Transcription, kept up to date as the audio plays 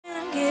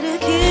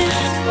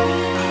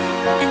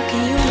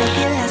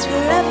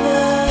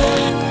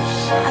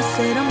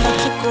said I'm about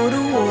to go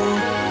to war.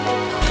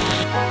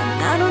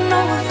 And I don't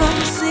know if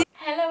I'm sick.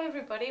 Hello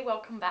everybody,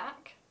 welcome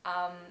back.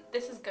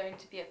 This is going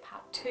to be a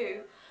part 2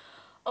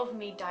 of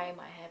me dyeing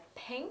my hair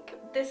pink.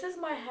 This is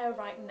my hair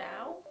right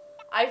now.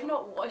 I've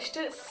not washed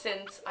it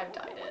since I've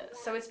dyed it,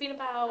 so it's been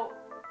about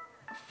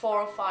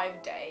 4 or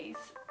 5 days.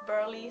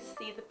 Barely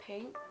see the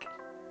pink.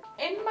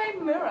 In my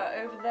mirror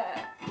over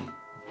there,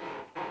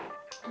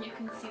 you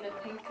can see the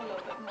pink a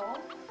little bit more.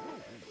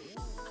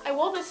 I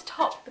wore this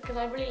top because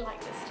I really like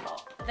this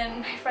top.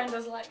 Then my friend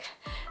was like,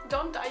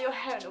 don't dye your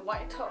hair in a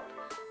white top.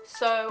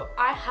 So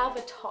I have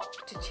a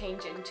top to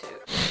change into.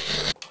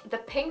 The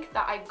pink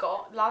that I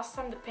got, last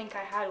time the pink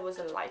I had was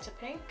a lighter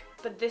pink.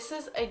 But this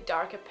is a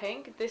darker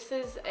pink. This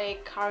is a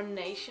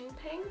carnation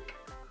pink.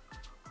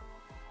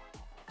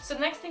 So the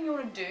next thing you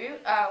want to do,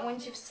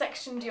 once you've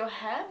sectioned your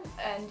hair,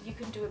 and you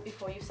can do it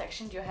before you've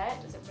sectioned your hair,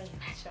 it doesn't really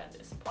matter at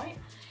this point.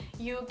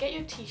 You get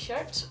your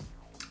t-shirt,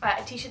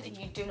 a t-shirt that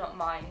you do not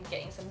mind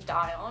getting some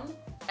dye on,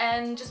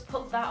 and just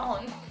put that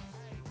on.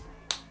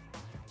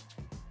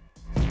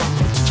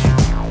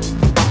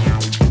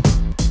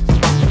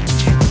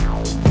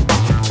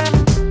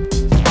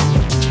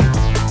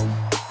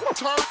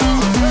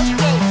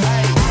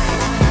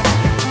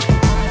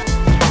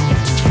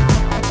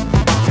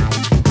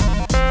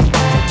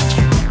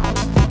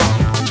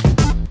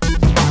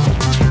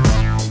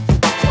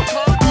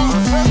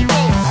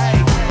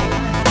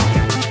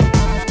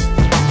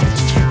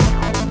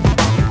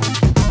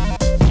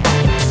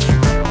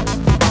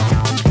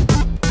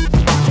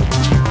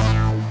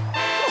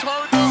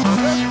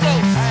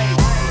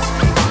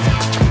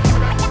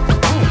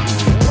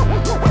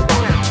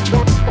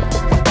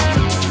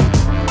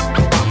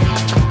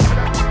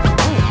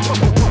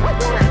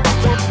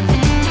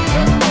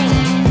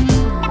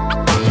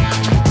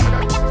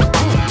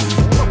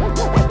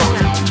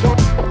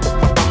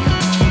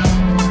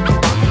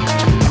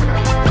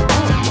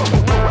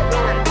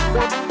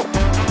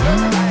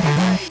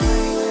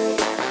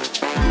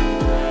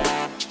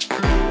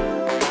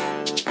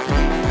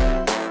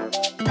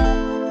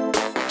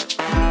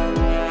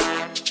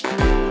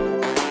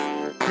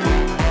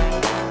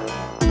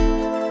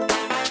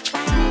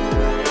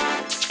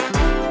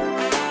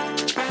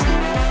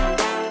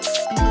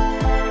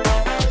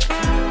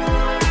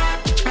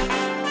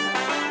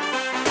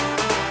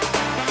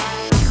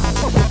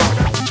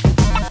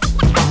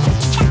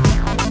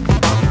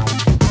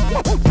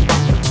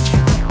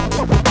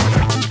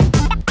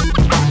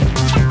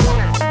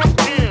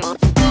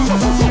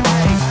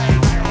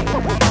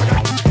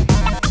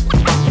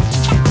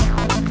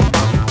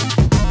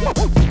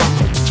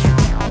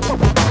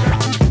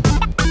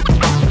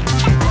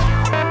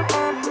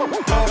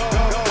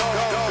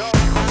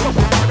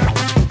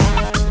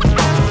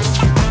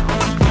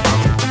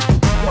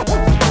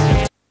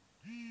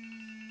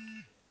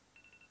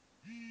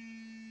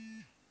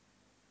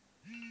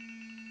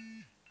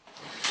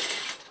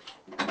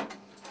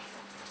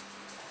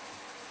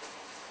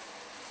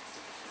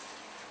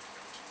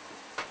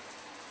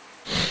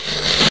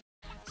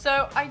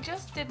 So I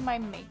just did my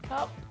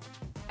makeup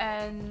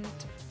and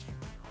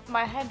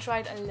my hair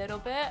dried a little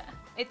bit.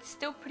 It's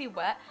still pretty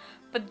wet,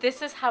 but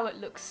this is how it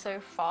looks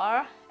so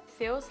far. It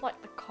feels like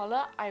the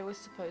color I was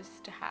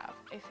supposed to have.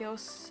 It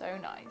feels so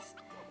nice.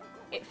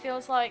 It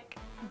feels like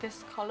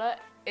this color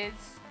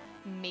is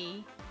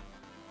me,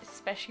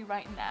 especially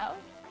right now.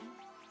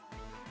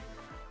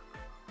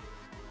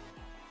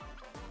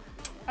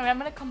 I mean, I'm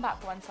gonna come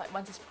back once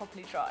it's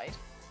properly dried.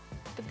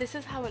 But this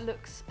is how it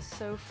looks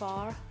so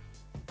far.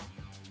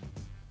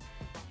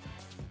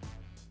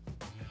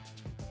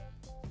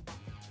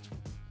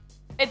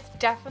 It's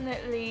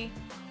definitely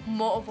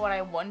more of what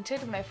I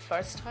wanted my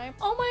first time.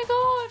 Oh my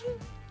god!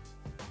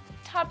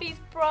 Tabby's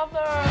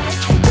brother!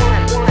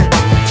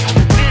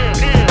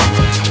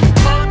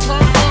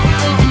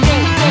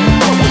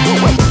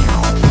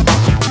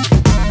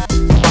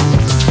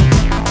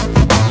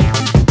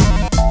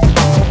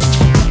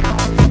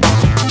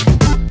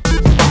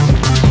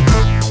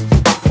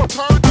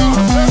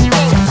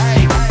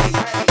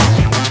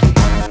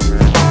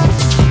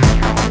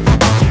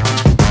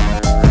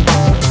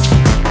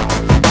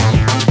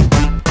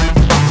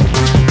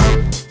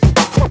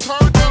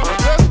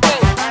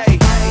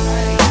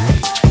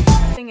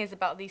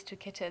 About these two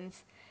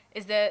kittens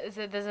is there's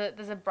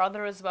a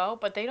brother as well,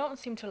 but they don't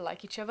seem to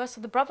like each other, so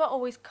the brother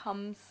always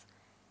comes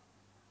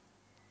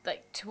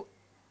like to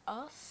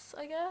us,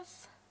 I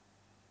guess.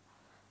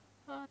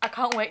 I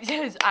can't wait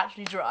till it's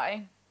actually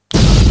dry.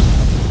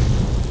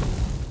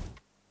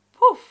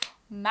 Poof,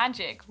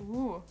 magic.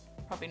 Ooh,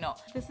 probably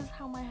not. This is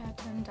how my hair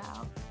turned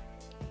out.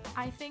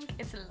 I think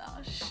it's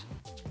lush.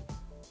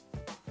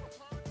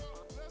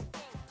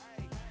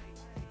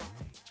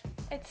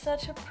 It's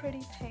such a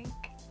pretty pink.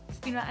 It's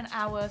been about an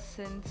hour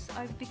since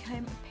I've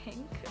become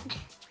pink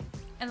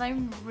and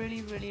I'm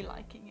really, really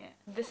liking it.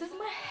 This is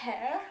my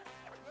hair.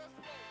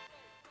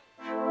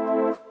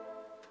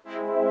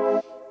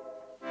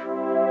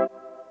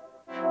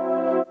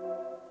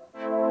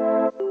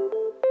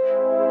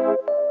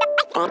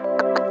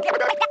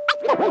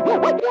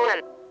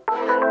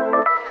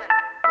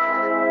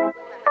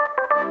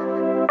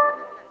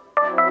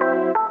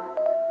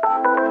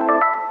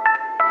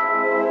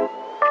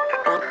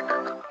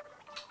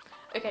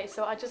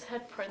 so I just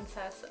heard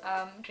Princess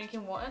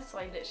drinking water, so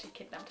I literally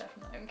kidnapped her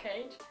from her own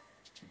cage.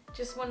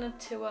 Just wanted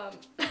to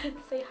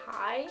say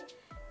hi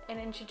and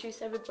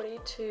introduce everybody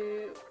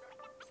to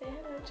say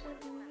hello to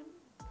everyone.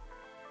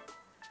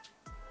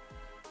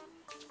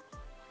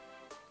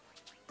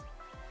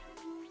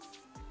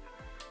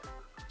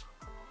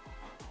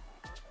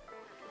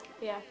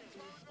 Yeah,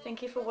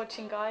 thank you for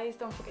watching, guys.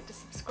 Don't forget to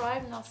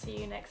subscribe, and I'll see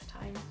you next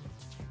time.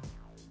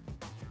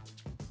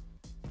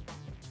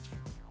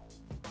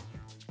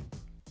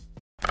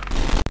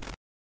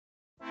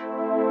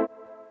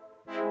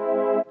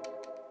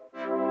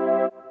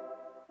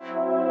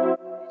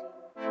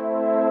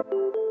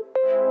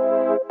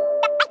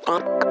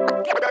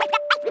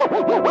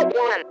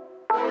 One.